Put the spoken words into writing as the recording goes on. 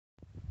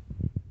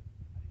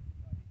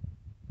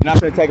You're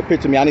not going to take a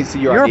picture of me. I need to see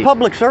your ID. You're a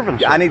public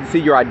servant, sir. I need to see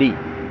your ID.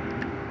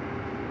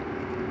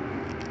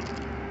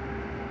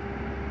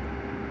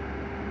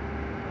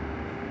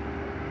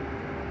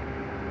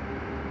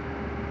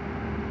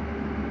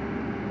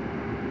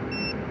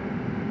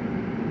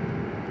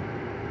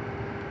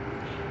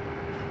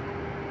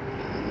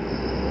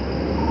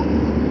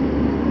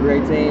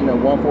 $318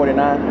 and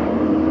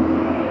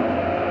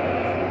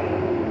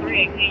 $149.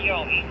 318, you're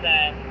on east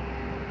side.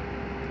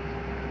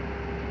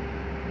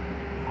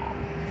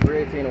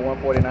 318 and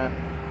 149.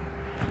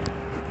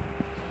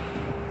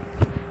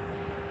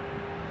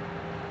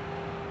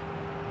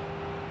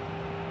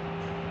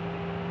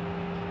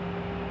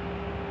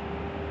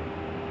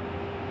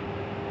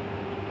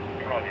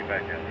 Come on, you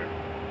back down there.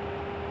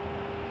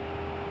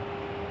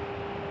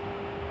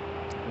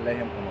 Let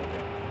him come over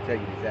there. Tell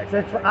you the exact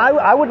That's, same thing.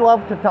 I would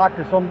love to talk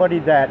to somebody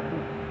that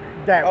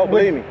Oh,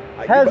 believe me.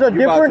 has You a about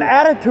different to-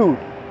 attitude.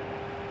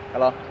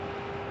 Hello?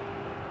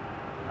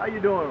 How you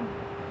doing?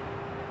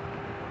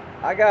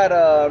 I got,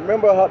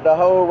 remember the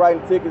whole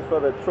writing tickets for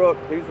the truck,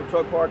 these for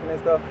truck parking and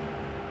stuff?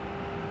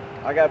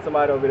 I got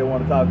somebody over there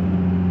want to talk to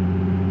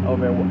you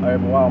over at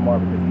Walmart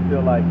because he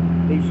feel like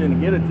he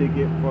shouldn't get a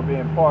ticket for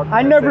being parked.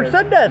 I It never says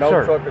said that, no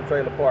sir. truck or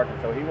trailer parking,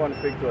 so he want to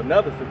speak to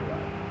another supervisor.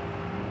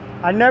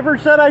 I never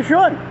said I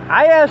shouldn't.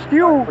 I asked I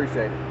you.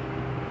 appreciate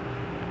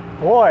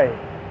it. Boy,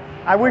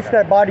 I wish Okay.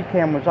 that body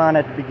cam was on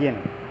at the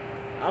beginning.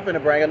 I'm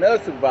finna bring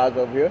another supervisor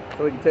over here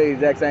so he can tell you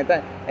the exact same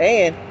thing.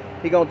 And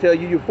he gonna tell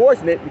you you're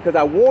fortunate because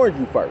I warned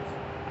you first.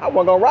 I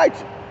wasn't gonna write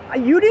you.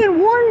 You didn't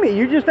warn me.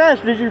 You just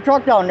asked, is your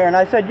truck down there? And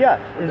I said,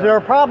 yes. Is there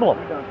a problem?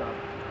 We done talking.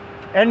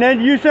 And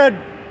then you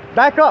said,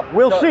 back up.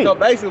 We'll see. So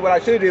basically what I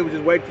should have did was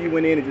just wait till you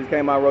went in and just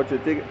came out and wrote you a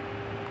ticket.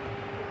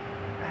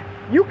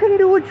 You can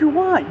do what you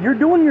want. You're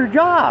doing your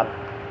job.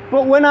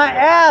 But when I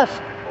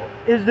ask,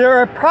 is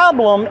there a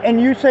problem? And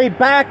you say,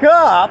 back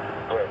up.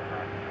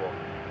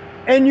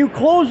 And you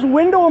close the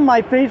window in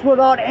my face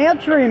without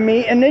answering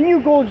me. And then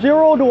you go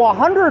 0 to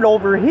 100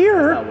 over That's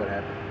here. not what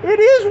happened. It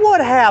is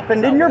what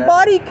happened. That's And not your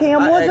what body happened.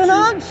 cam I wasn't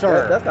asked on, you-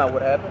 sir. That's not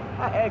what happened.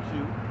 I asked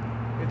you,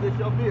 is this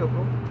your vehicle?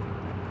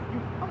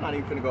 I'm not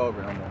even finna go over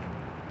it no more.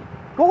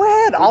 Go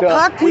ahead. I'll done.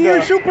 talk to We your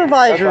done.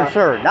 supervisor, That's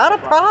fine. sir. Not a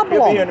He'll be here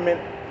problem. in a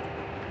minute.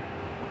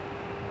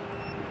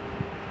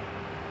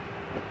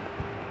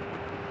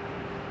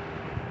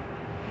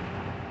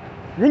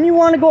 Then you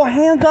want to go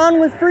hands-on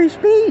with free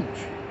speech.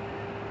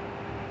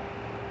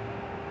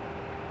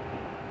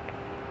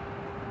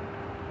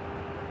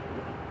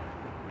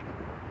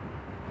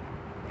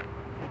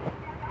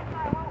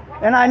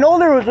 And I know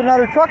there was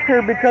another truck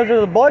here because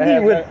of the buggy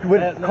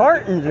with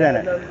cartons in It has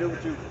it. nothing to do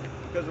with you.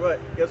 Because what?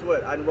 Guess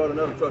what? I done wrote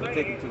another truck a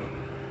ticket to you.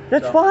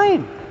 That's So-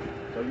 fine.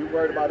 So you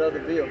worried about other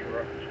vehicles.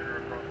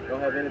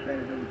 Don't have anything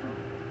to do with you.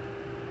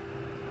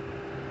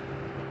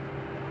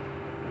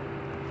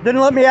 Then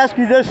let me ask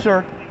you this,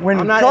 sir. When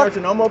I'm not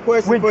answering no more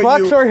questions when for you.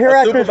 trucks are here A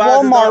at this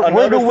supervisor's Walmart, on-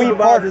 where do another we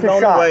park supervisor's the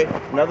on shop? way.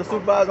 Another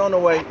supervisor on the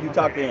way. You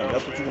talk to him.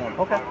 That's what you want.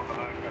 Okay.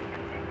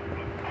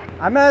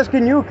 I'm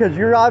asking you because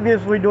you're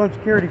obviously doing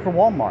security for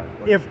Walmart.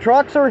 If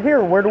trucks are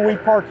here, where do we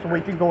park so we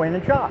can go in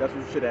and shop? That's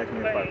what you should ask me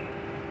first.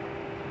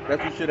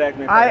 That's what you should ask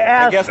me first. I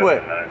asked- And guess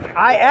what?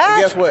 I And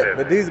asked. guess what?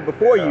 The diesel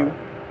before you,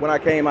 when I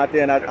came out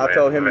there and I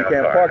told him you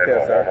can't park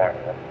there, sir.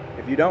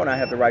 If you don't, I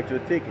have to write you a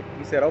ticket.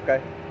 He said,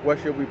 okay, where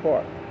should we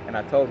park? And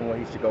I told him where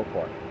he should go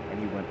park. And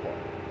he went park.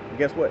 And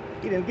guess what?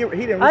 He didn't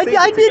receive I the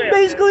did ticket.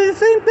 basically the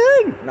same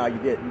thing. No, you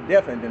did. You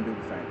definitely didn't do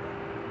the same thing.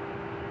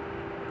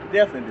 You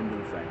definitely didn't do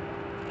the same thing.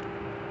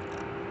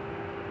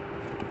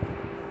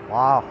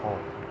 Wow.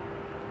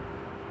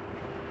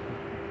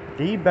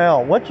 D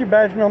Bell. What's your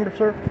badge number,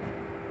 sir?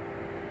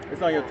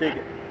 It's on your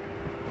ticket.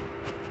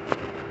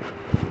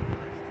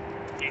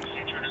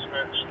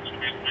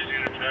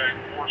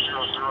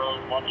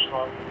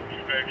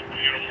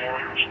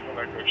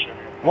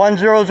 That's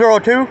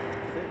 1002? it.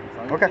 It's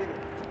on your Okay. ticket.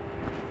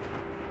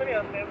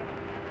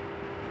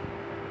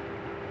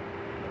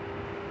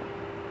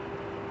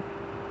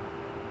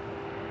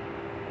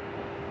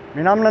 I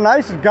mean, I'm the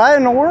nicest guy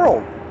in the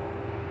world.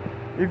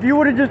 If you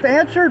would have just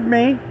answered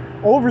me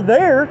over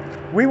there,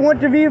 we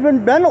wouldn't have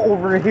even been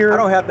over here. I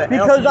don't have to answer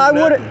because you I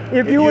would nothing. have.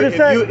 If you would have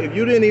said, if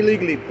you didn't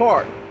illegally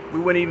park, we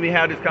wouldn't even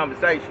have this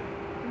conversation.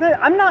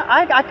 I'm not.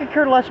 I could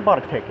care less about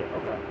a ticket.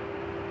 Okay.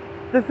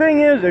 The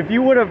thing is, if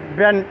you would have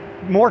been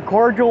more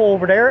cordial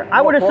over there,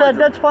 I would have said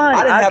that's fine.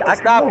 I didn't have to can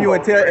stop move. you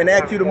and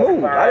ask you to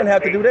move. I didn't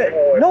have to do that.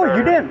 No,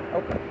 you didn't.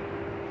 Okay.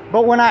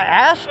 But when I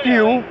asked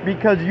you,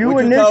 because you,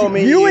 What told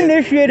me is-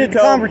 initiated you the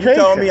told- conversation.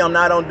 You told me I'm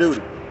not on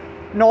duty.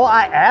 No,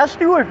 I asked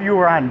you if you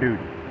were on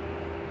duty.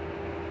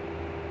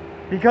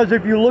 Because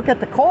if you look at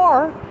the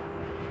car,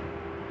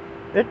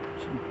 it's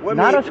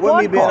not a squad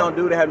What me being car. on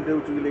duty having to do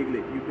with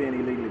you being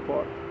illegally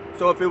parked?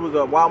 So if it was a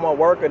Walmart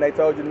worker and they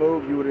told you to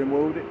move, you would have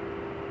moved it?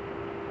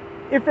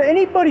 If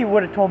anybody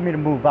would have told me to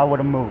move, I would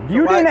have moved. So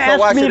You why- didn't so ask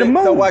why me should to it-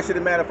 move. So why should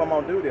it matter if I'm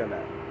on duty or not?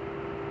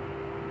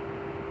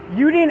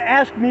 You didn't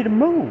ask me to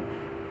move.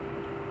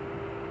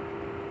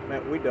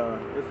 Man, we done.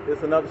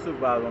 It's another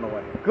supervisor on the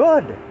way.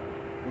 Good.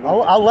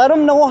 I'll let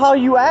them know how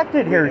you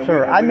acted here,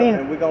 sir. I mean,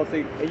 and we're gonna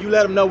see, and you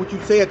let them know what you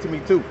said to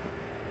me too.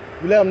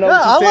 You let them know yeah,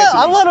 what you said to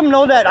me. I'll let them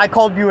know that I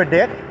called you a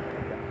dick.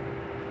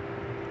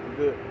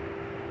 Good.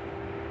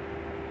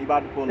 He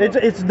about to pull up.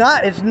 It's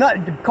not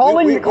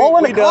calling a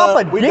cop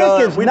a dick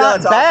is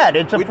not bad.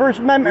 It's a First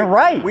Amendment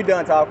right. We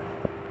done talking.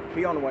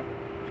 He on the way.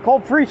 It's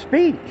called free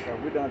speech. Yeah,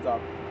 we done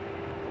talking.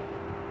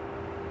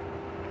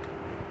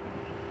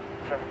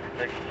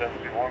 76,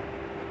 71.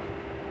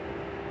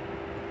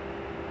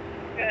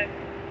 Good.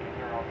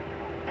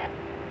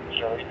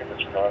 Shirley, give us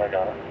your card. I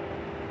got it.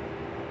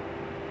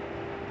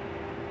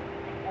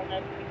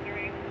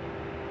 193.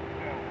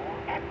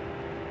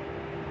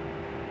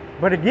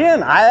 But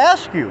again, I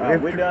ask you,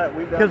 We done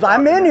because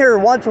I'm in here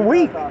once a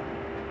week.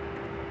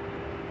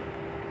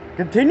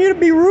 Continue to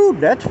be rude.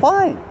 That's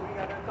fine. We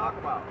got nothing to talk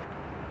about.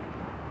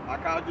 I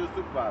called you a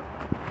supervisor.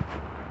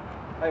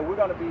 Hey, we're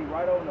gonna be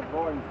right over the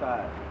Gordon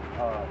side.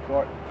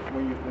 Gordon,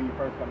 when you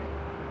first come in.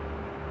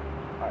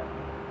 All right.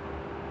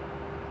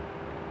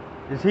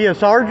 Is he a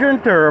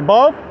sergeant or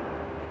above?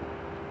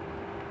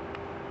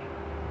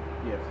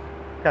 Yes.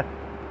 Okay.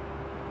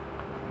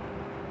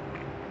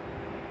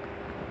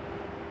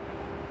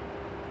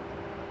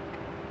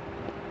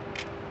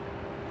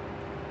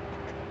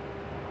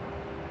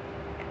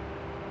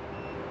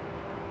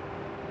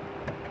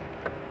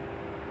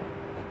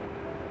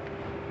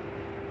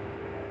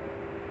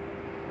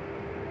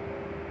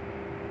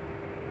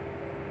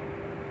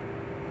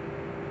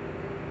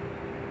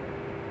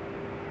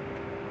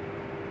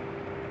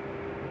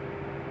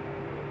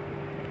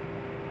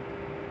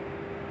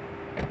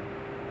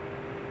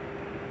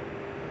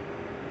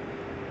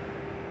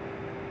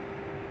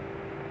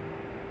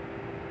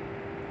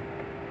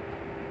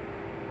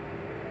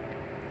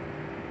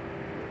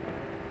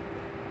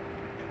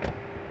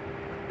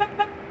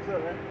 What's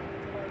up, man?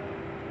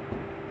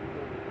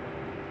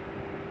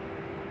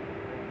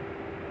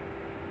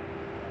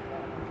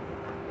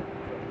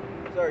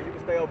 Sir, you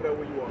can stay over there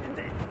where you are.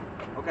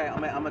 Okay,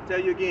 I'm gonna tell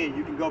you again.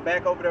 You can go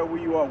back over there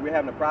where you are. We're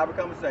having a private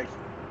conversation.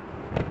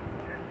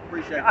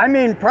 Appreciate it. I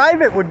mean,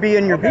 private would be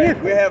in your Okay,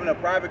 vehicle. we're having a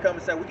private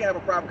conversation. We can have a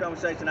private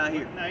conversation out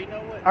here. Now, you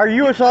know what? Are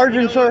you a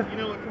sergeant, You know sir? what? You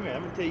know what? Come here.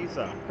 I'm going to tell you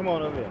something. Come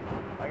on over here.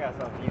 I got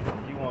something for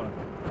you. You want to...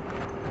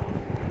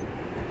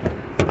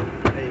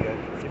 There you go.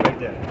 Sit right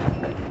there.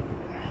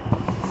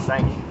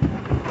 Thank you.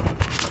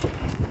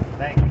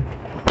 Thank you.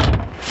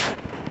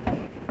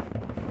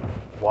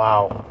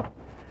 Wow.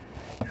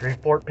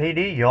 Shreveport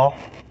PD, y'all.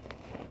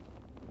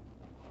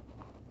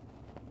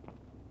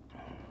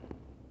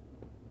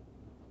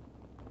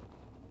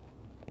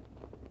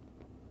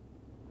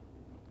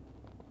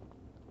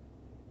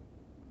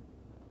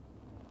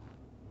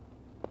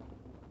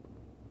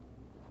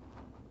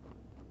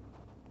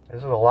 This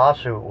is a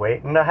lawsuit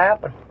waiting to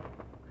happen.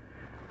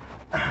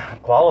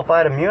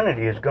 Qualified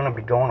immunity is going to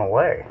be going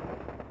away.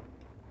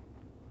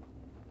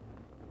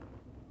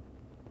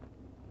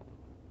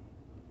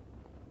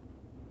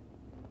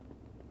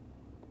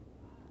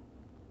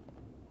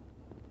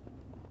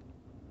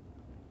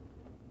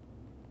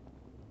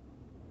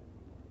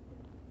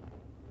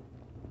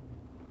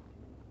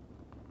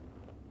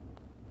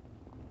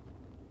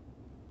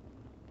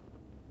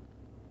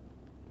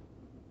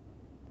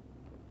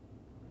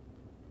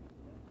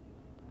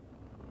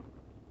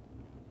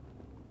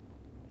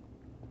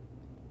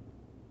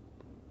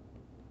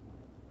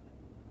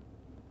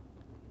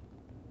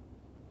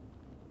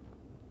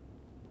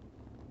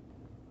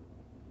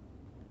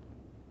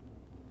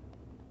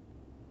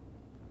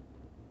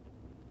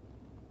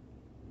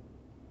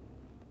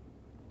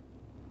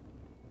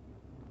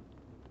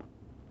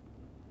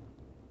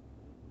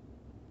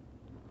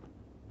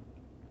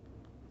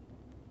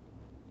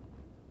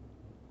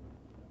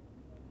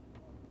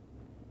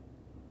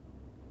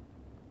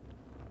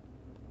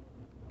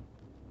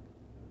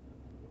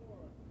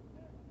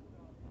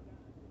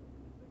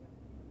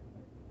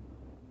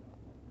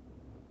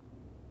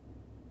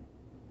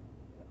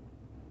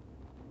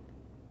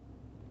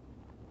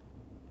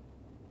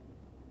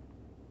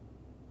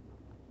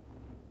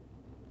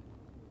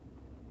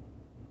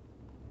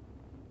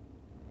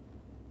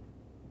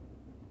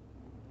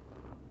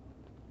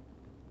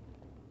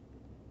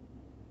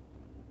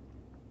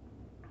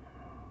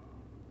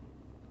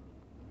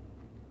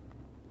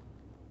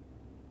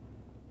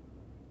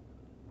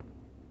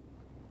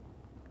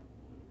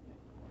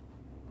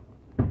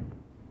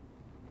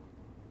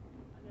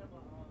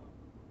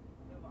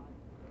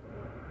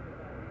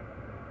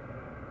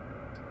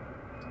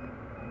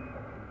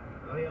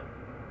 Oh, yeah.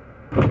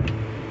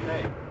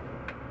 Hey.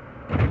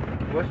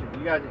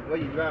 What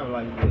you driving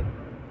like you did?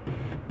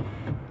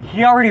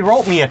 He already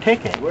wrote me a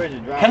ticket. Where's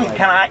your driving license?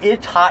 Can I?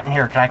 It's hot in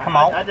here. Can I come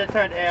out? I just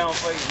turned the air on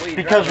for you. What you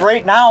Because driving?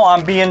 right now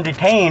I'm being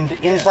detained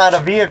inside a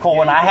vehicle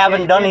and I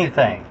haven't done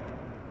anything.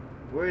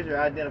 Where's your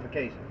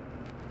identification?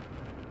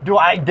 Did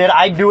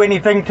I do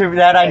anything to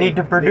that? I need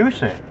to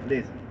produce it.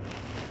 Listen.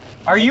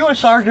 Are you a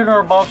sergeant or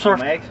above, sir?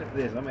 I'm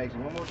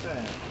asking one more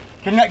time.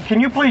 Can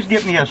you please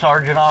get me a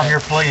sergeant out here,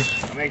 please?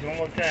 I'm asking one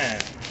more time.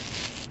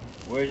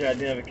 Where's your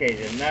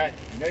identification? If not,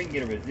 you know you can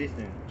get a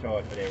resisting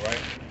charge for that, right?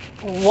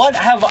 What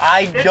have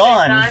I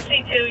done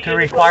to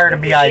require to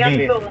be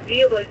ID'd? I'm asking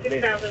you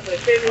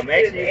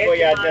for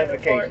your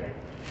identification.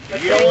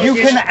 You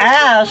can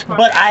ask,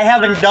 but I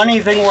haven't done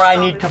anything where I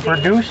need to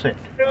produce it.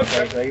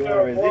 Okay, so you want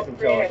a resisting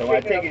charge. So when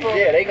I take it to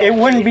jail, they It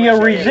wouldn't be a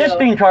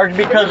resisting charge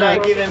because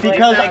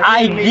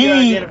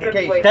ID,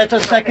 that's a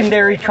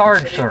secondary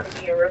charge, sir.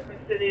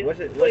 What's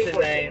his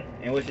name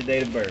and what's your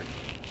date of birth?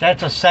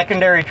 That's a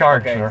secondary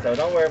charge, Okay, sir. so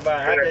don't worry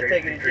about it. I just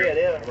take it to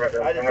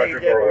jail. I just take it to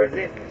jail for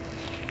resisting.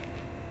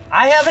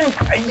 I haven't.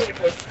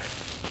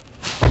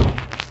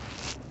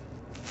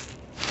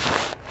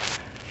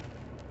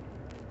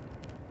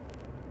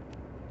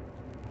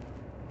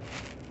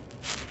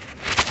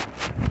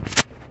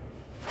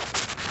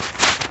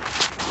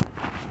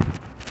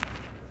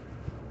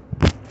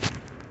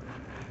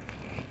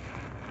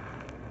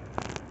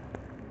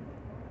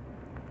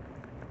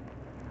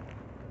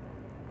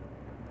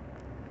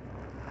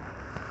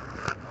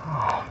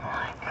 Oh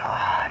my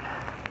God.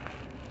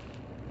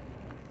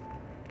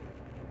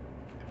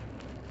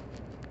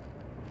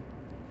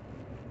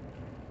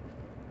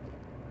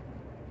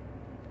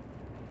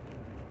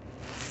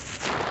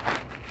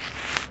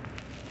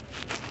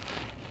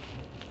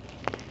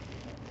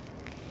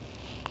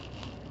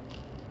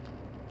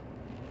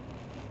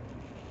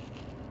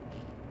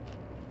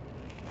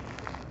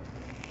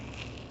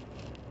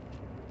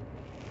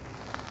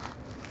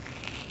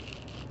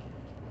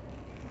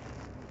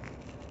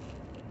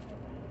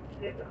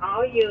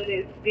 All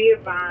units be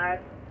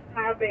advised.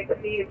 High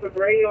back needed for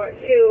graveyard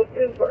shield,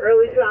 2 for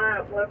early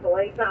sign, 1 for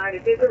late sign.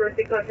 If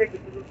interested, contact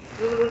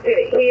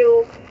Lieutenant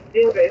Hill.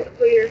 Do best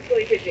clear,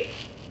 sleeping.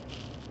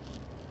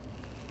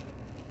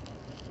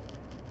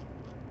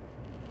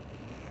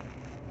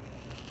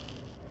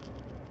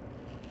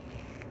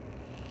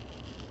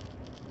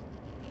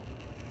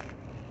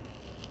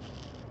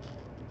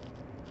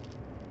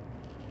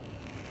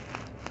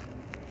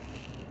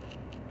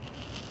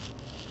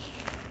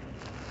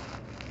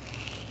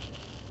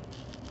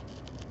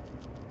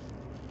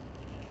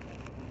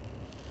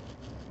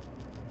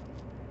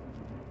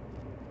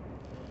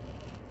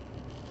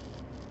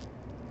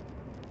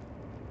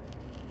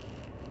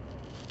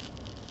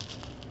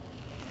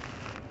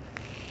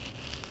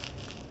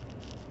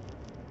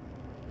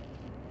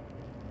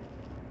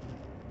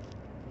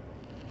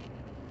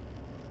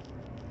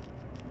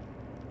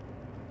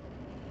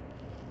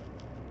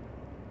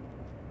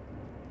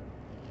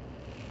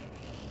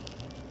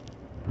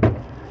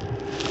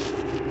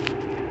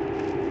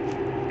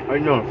 How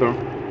you doing, sir?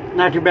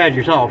 Not too bad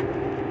yourself.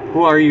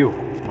 Who are you?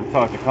 I'm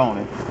Sergeant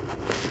Coney.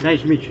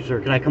 Nice to meet you, sir.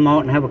 Can I come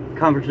out and have a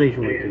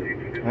conversation with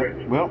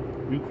you? Well,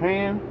 you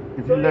can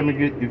if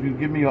you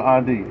give me your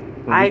ID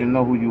so we can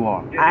know who you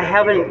are. I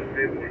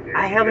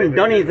haven't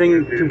done anything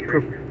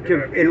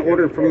in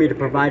order for me to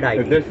provide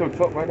ID. Is this your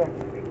truck right there?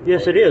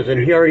 Yes, it is,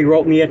 and he already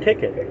wrote me a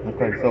ticket.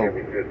 Okay,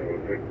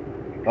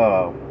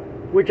 so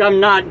Which I'm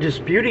not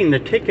disputing the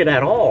ticket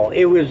at all.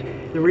 It was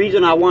the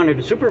reason I wanted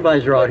a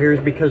supervisor out here is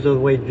because of the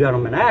way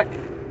gentlemen act.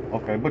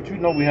 okay, but you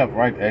know we have a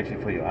right to ask you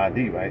for your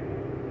ID, right?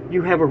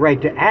 You have a right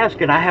to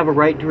ask, and I have a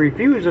right to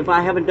refuse if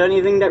I haven't done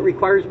anything that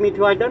requires me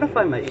to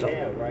identify myself.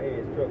 Yeah, right here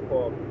is truck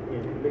park.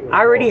 I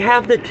already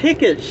have the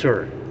ticket,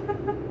 sir.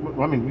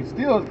 I mean, we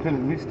still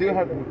can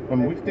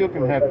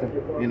have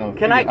to, you know.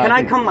 Can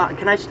I come out?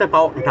 Can I step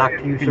out and talk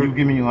to you, Can sir? you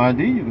give me your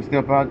ID? You can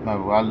step out.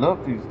 I'd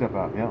love for you to step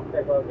out, yeah.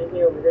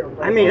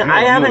 I mean,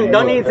 I haven't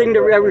done anything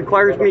that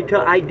requires me to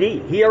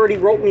ID. He already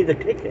wrote me the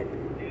ticket.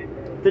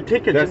 The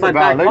ticket's That's in my a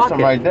back violation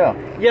pocket. right there.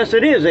 Yes,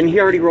 it is, and he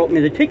already wrote me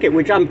the ticket,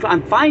 which I'm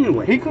fine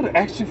with. He could have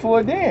asked you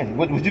for it then.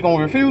 Was you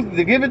gonna refuse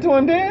to give it to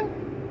him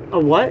then? A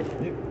what?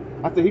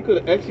 I said he could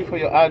have asked you for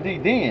your ID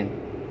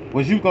then.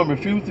 Was you gonna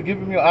refuse to give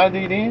him your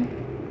ID then?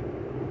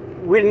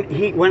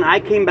 When I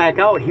came back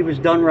out, he was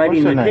done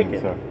writing What's your the name,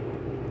 ticket. sir?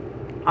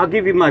 I'll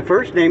give you my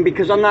first name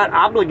because I'm not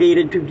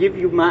obligated to give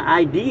you my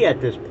ID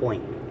at this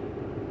point.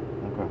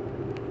 Okay.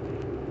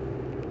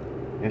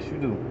 Yes, you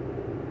do.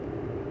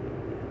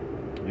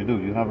 You do.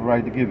 You have a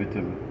right to give it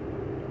to me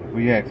if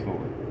we ask for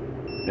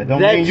it. That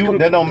don't mean you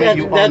that's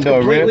under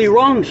completely arrest.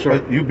 wrong, sir.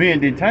 But you being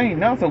detained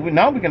now, so we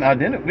can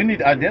identify. We need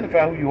to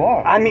identify who you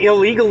are. I'm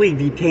illegally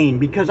detained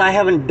because I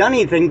haven't done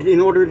anything in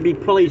order to be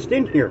placed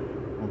in here.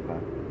 Okay.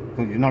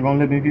 So you're not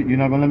gonna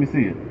let me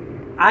see it.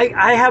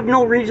 I have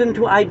no reason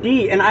to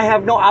ID, and I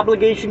have no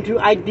obligation to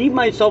ID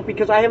myself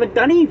because I haven't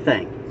done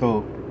anything.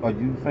 So are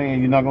you saying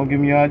you're not gonna give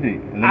me your ID?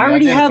 And let I me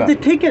already have the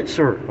identify? ticket,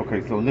 sir.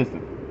 Okay, so listen.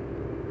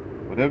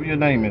 Whatever your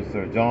name is,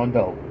 sir, John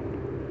Doe,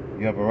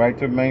 you have a right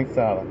to remain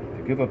silent.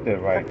 To give up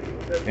that right,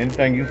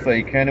 anything you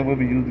say can and will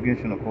be used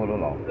against you in a court of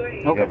law.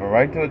 You have a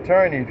right to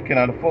attorney if you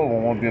cannot afford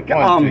one, won't be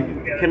appointed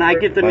to you. Can I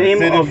get the By the name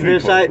city of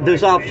this Shreveport.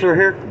 this officer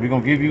here? We're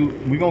gonna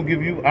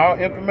give you our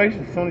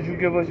information as soon as you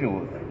give us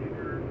yours.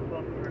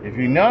 If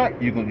you're not,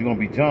 you're gonna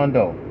be John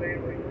Doe.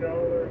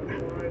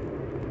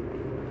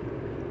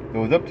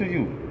 So it's up to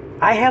you.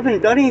 I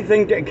haven't done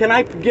anything. Can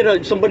I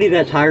get somebody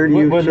that's hired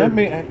you, Well, sir? let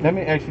me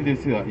ask you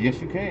this here. Yes,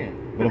 you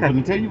can. But Okay. I'm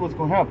going to tell you what's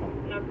going to happen.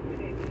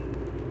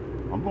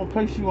 I'm going to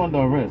place you under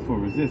arrest for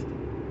resisting.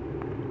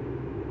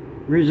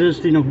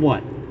 Resisting of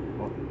what?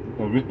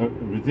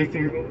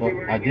 Resisting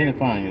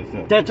identifying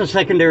yourself. That's a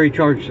secondary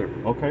charge, sir.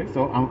 Okay,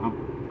 so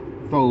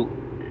so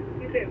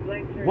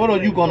what are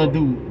you gonna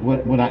do?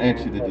 What I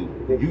ask you to do?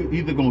 You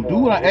either gonna do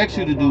what I ask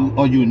you to do,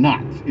 or you're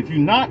not. If you're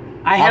not,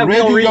 I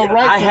read you your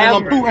rights, and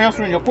I'm through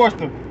answering your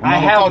question.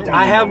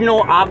 I have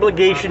no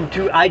obligation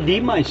to ID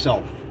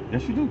myself.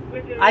 Yes, you do.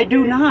 I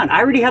do not. I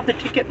already have the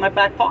ticket in my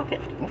back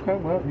pocket. Okay,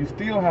 well, you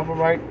still have a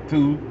right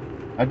to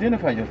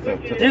identify yourself.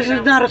 So this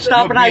is not a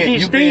stop and ID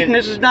state, and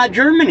this is not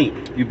Germany.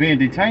 You're being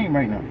detained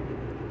right now.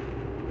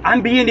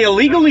 I'm being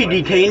illegally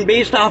detained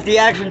based off the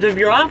actions of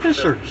your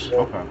officers.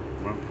 Okay,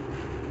 well,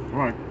 all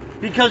right.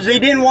 Because they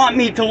didn't want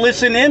me to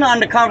listen in on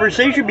the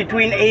conversation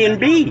between A and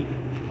B.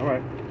 All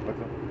right. What's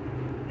up?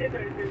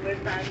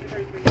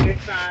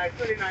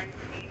 29.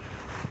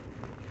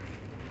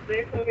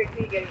 Let's look at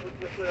T-Gate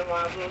with the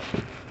Marvel.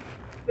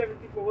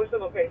 74, what's the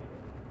location?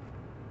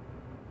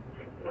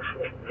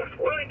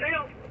 Running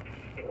down,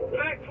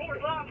 back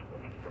towards live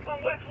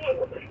on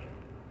Westwood.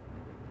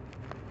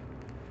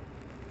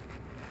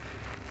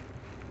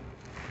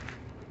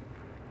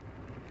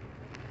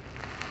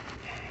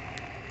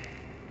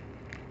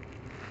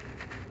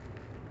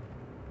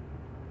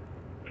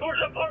 Towards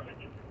the apartment.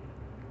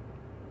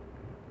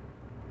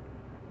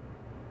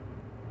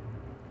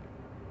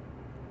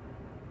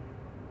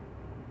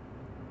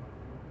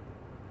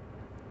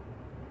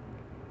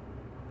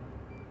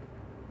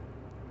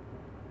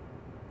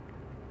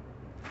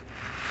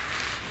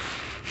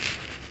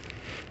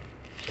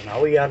 So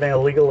now we got an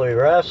illegal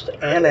arrest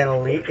and an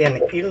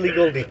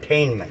illegal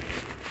detainment.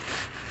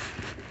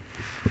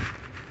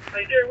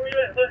 Hey, Jerry, where you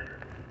at, bud?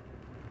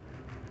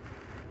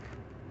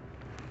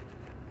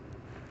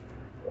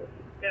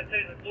 Can't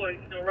say the boy,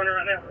 he's still running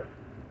right now.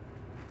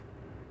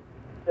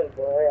 Hey,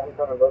 boy, I'm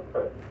coming, bro.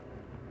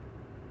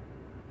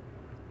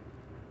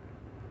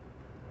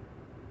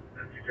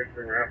 You fix it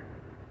around.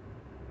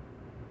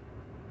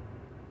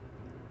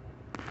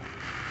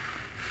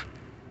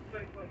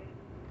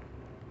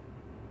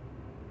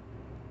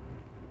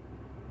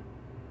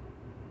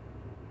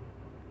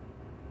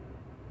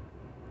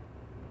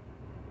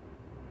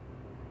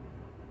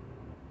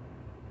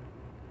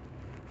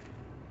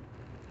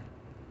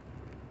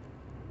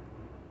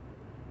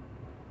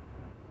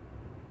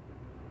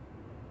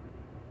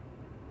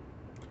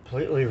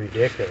 Completely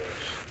ridiculous.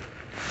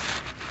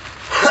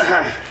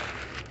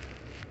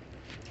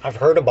 I've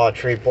heard about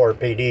Shreveport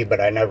PD, but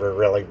I never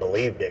really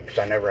believed it because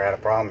I never had a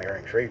problem here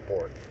in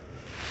Shreveport.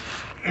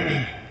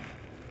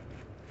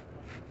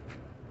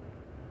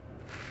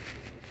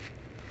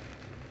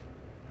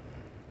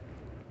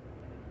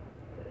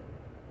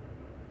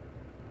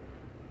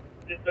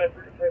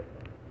 Dispatcher,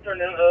 turn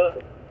down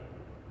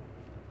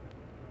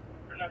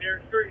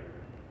Harris Street.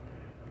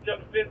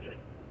 Jump Spencer.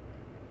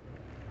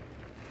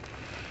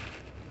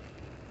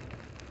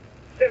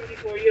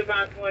 74, you're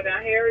about going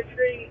down Harris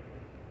Street.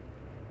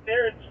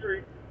 Harris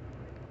Street.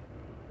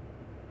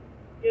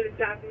 Get it,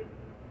 copy.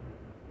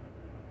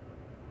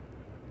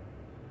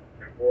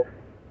 4.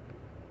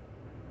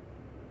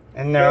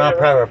 And they're on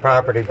private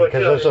property because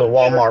this is a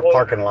Walmart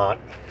parking lot.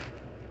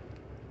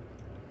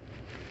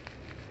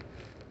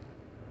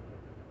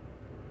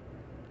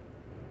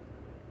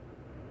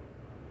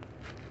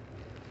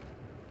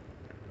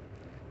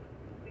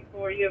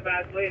 Before you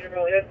about later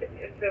on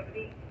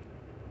S70.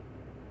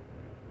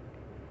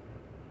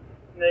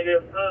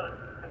 Negative,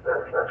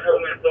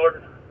 settlement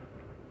order.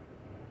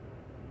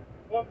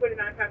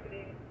 149 copy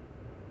in.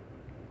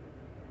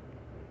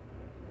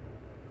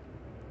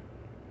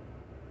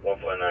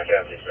 149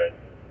 Cassidy Street.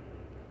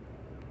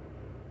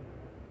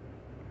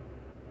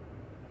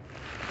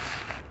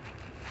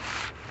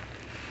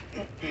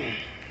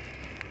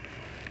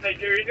 Hey,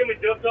 Jerry, you gonna be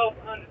ducked off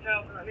behind the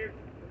house right here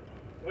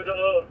with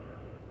a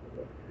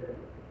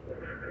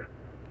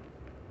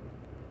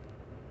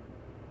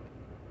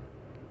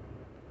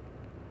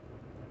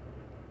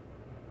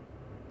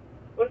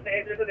what's the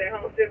address of that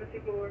home?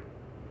 74?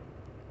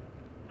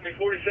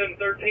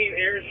 4713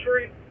 Aaron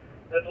Street.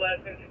 That's the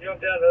last thing she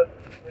jumped out of.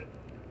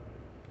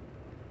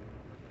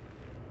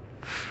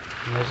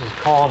 And this is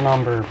call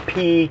number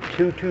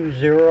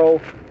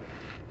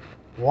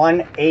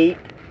P22018.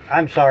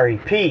 I'm sorry,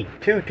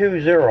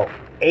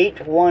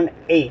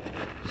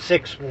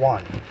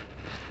 P220-81861.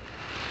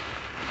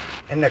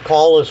 And the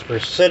call is for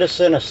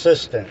citizen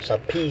assistance, a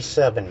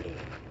P70.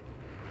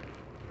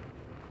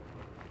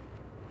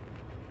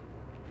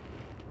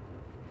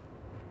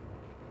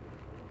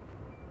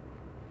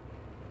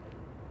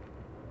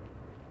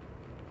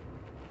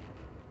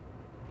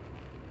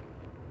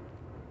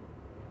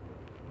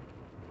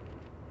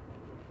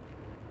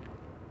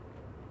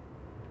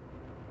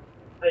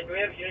 Hey,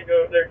 man, you need to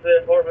go up there to the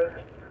apartment.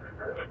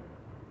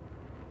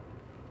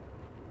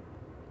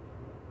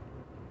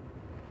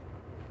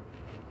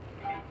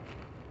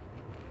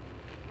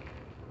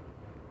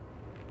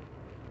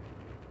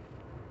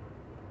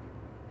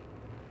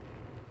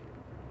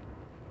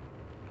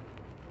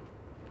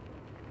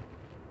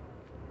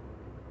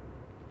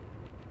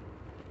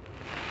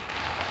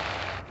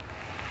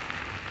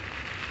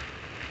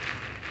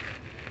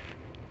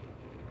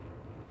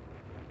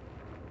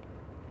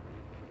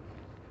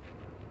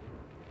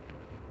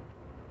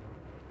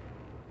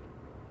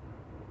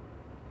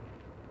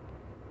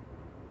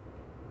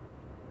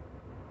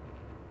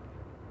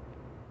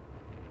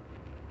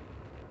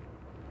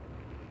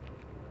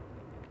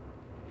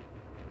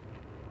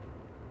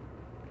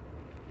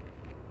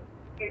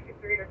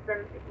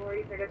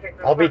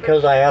 All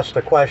because I asked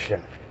a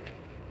question.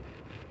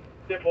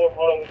 10-4, hold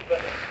on 1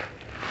 second.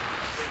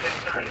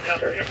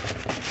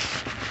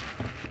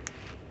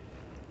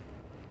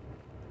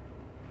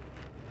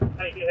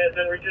 Hey, he has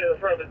been reaching in the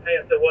front of his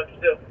hand, so watch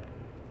yourself.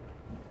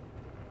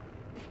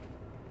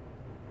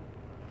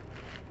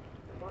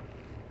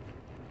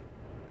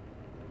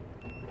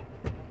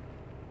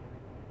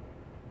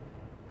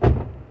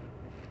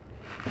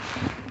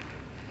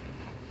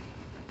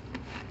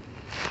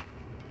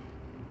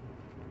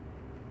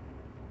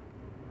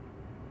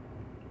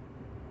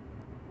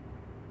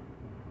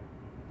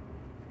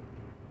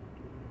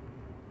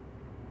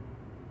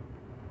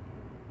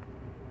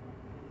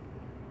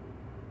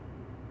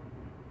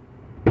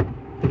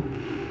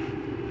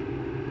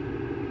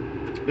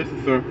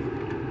 Listen, sir.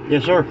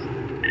 Yes, sir.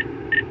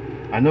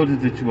 I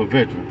noticed that you're a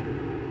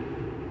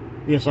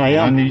veteran. Yes, I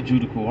I am. need you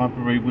to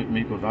cooperate with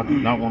me because I do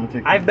not want to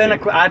take you I've to been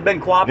jail. I've been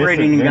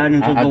cooperating Listen, and gotten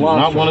into I the do law.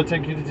 not sir. want to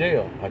take you to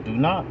jail. I do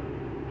not.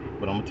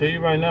 But I'm gonna tell you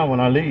right now,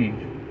 when I leave,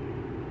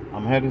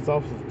 I'm gonna have this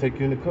officer take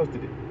you into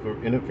custody for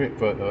interference.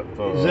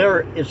 Is there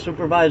a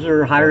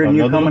supervisor hiring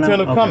you coming out? Another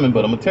lieutenant coming,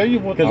 but I'm gonna tell you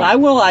what. Because I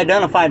will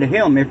identify to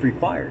him if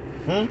required.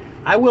 Hmm?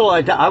 I will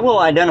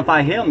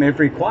identify him if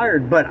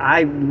required, but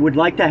I would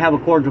like to have a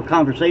cordial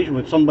conversation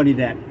with somebody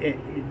that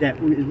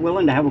is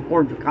willing to have a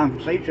cordial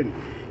conversation,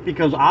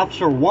 because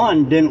Officer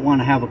 1 didn't want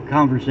to have a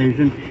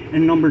conversation,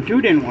 and number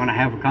 2 didn't want to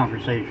have a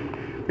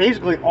conversation.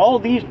 Basically, all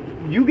these,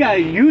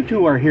 you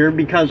two are here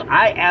because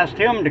I asked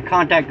him to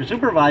contact the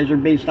supervisor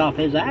based off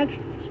his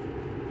actions.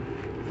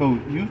 So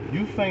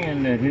you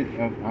saying that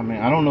I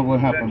mean, I don't know what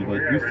happened, but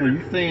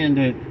you saying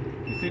that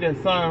you see that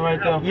sign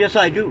right there? Yes,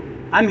 I do.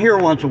 I'm here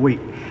once a week.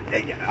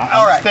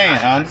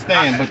 I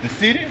understand, but the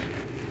city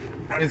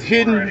is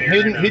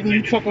hitting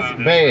you truckers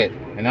bad,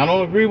 and I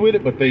don't agree with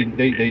it. But they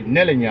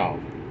nailing y'all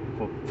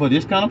for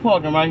this kind of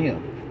parking right here,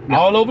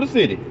 all over the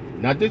city,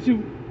 not just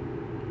you,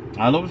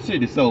 all over the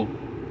city. So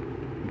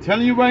I'm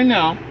telling you right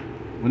now,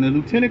 when the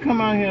lieutenant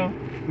come out here,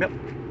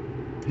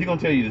 he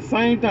gonna tell you the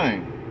same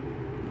thing.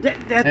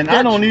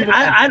 I don't even.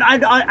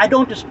 I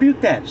don't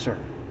dispute that, sir.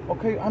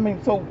 Okay,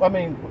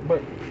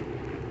 but.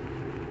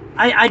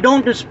 I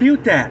don't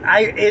dispute that.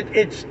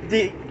 It's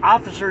the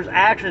officer's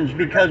actions,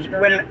 because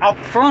when up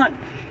front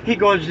he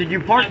goes, "Did you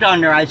park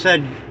down there?" I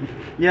said,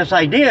 "Yes,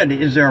 I did.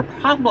 Is there a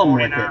problem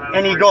with it?"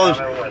 And he goes,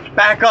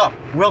 "Back up.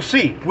 We'll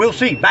see.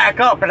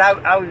 Back up."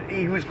 And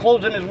he was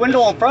closing his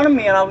window in front of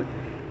me, and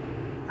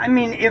I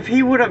mean, if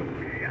he would have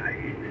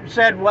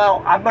said,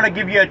 "Well, I'm going to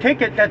give you a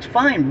ticket," that's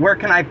fine. Where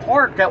can I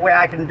park? That way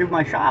I can do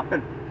my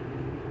shopping.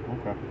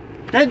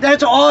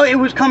 That's all it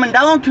was coming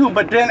down to.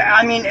 But then,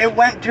 I mean, it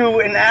went to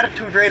an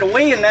attitude right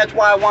away, and that's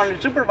why I wanted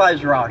a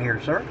supervisor out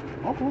here, sir.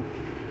 Okay.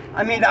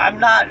 I mean, I'm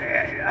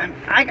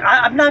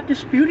not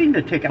disputing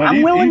the ticket.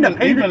 I'm willing to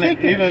pay the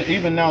ticket.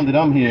 Even now that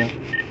I'm here,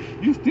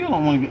 you still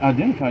don't want to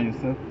identify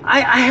yourself.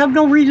 I have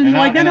no reason to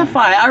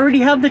identify. I already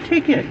have the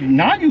ticket.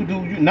 Now you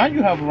do. Now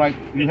you have a right.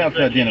 You have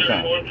to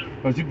identify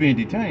because you're being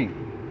detained.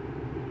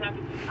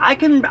 I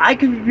can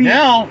be.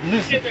 Now,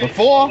 listen,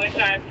 before,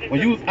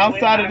 when you was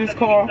outside of this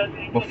car,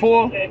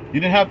 before, you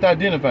didn't have to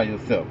identify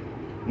yourself.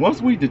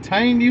 Once we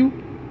detained you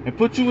and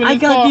put you in this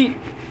car,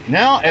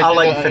 now, I'll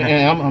let you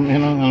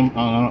finish.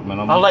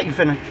 I'll let you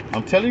finish.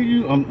 I'm telling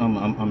you,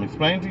 I'm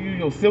explaining to you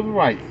your civil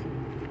rights.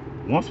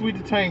 Once we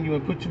detain you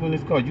and put you in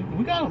this car, we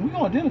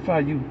gonna identify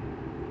you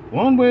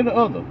one way or the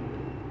other.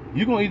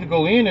 You're gonna either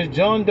go in as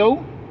John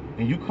Doe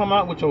and you come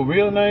out with your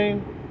real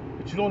name,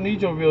 but you don't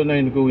need your real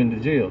name to go into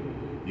jail.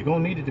 You're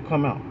gonna need it to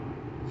come out.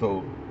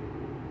 So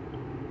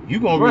you're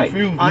gonna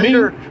refuse me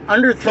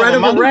under threat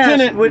of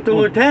arrest with the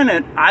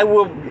lieutenant. I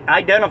will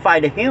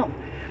identify to him,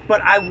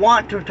 but I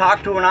want to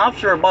talk to an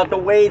officer about the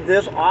way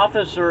this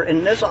officer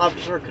and this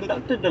officer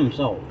conducted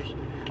themselves.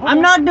 Okay.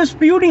 I'm not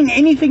disputing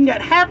anything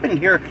that happened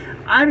here.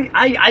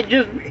 I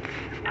just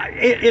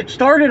it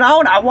started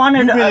out. I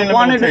wanted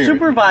a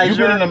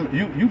supervisor.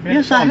 You've been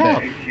yes, I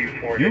have.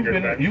 You're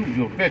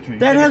a veteran.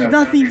 That has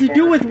nothing to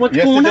do with what's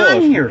going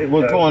on here.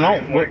 What's going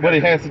on? What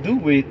it has to do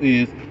with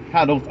is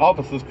how those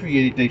officers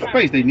created their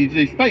space. They needed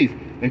their space.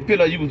 They feel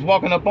like you was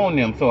walking up on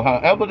them. So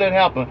however that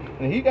happened,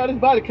 and he got his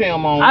body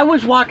cam on. I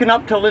was walking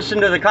up to listen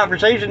to the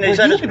conversation. They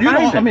said it's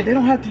private. I mean, they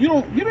don't have to.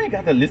 You ain't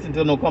got to listen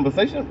to no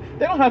conversation.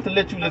 They don't have to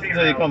let you listen to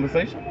their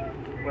conversation.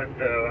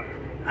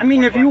 I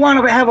mean, if you want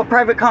to have a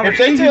private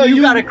conversation,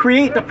 you got to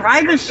create the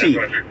privacy.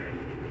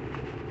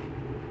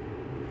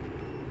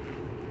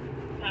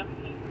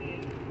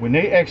 When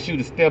they asked you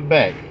to step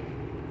back,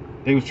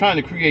 they was trying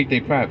to create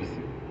their privacy.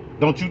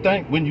 Don't you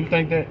think? Wouldn't you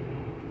think that?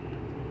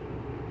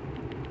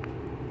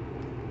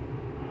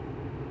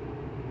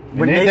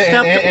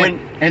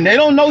 And they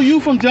don't know you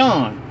from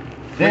John.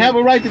 They have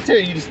a right to tell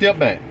you to step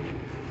back.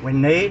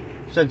 When they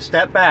said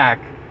step back,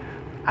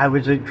 I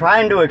was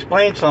trying to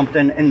explain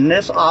something, and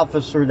this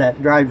officer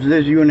that drives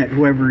this unit,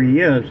 whoever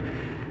he is,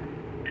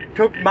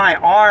 took my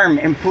arm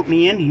and put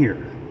me in here.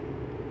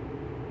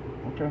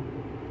 Okay.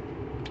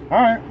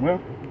 All right, well,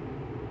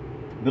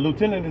 the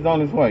lieutenant is on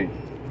his way.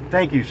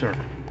 Thank you, sir.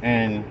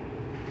 And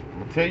I'm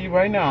going to tell you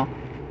right now,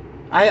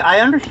 I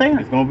understand.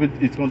 It's gonna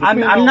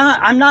depend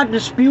I'm not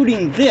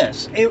disputing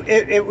this.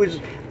 It was,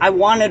 I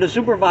wanted a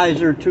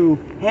supervisor to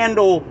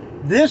handle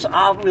this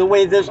the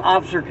way this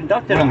officer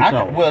conducted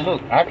himself. Well,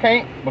 look, I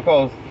can't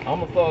because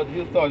I'm a sergeant.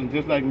 You're a sergeant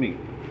just like me.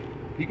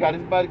 He got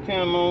his body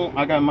cam on.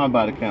 I got my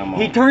body cam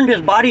on. He turned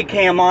his body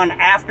cam on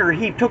after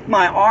he took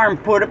my arm,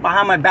 put it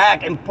behind my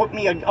back, and put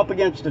me up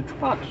against the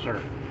truck,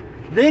 sir.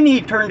 Then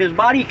he turned his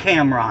body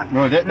camera on.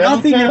 No,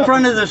 nothing in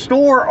front of the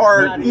store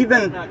or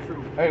even. That's not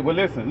true. Hey, well,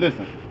 listen.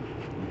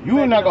 You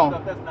are not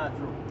gonna. That's not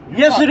true.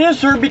 Yes, it is,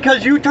 sir,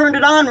 because you turned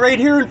it on right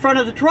here in front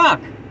of the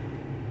truck.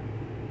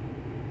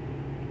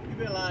 You've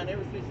been lying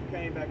ever since you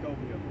came back over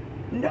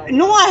here.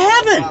 No, I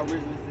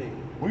haven't.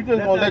 We just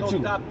gonna let you.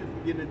 Stop you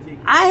from getting a ticket.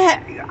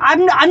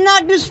 I'm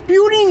not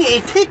disputing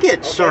a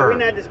ticket, sir. We're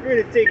not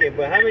disputing a ticket,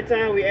 but how many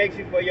times we ask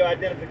you for your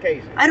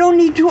identification? I don't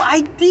need to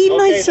ID So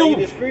myself. you're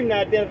disputing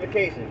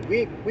identification.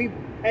 We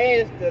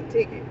passed the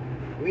ticket.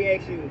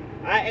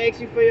 I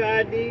asked you for your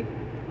ID.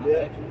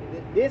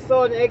 This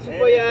sergeant asked you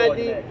for your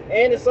ID,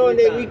 and the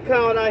sergeant that we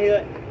called out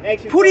here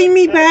asked you Putting for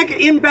me your back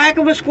ID. in back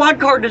of a squad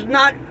car does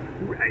not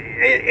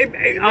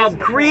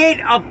create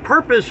a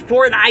purpose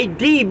for an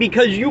ID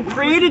because you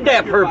created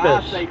that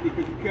purpose.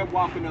 Because you kept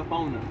walking up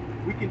on us.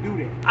 We can do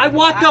that. I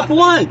walked up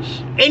once,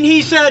 and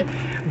he said,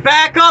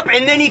 back up,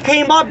 and then he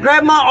came up,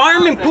 grabbed my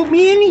arm, and put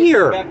me in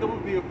here. Back up a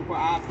vehicle for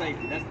our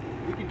safety.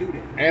 We can do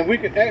that. And we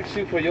can ask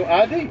you for your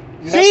ID.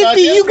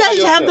 Safety, you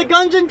guys have the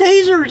guns and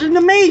tasers and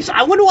the mace.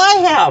 What do I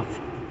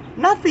have?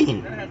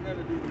 Nothing. That has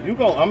nothing to do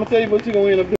with I'm gonna tell you what you're gonna end up doing.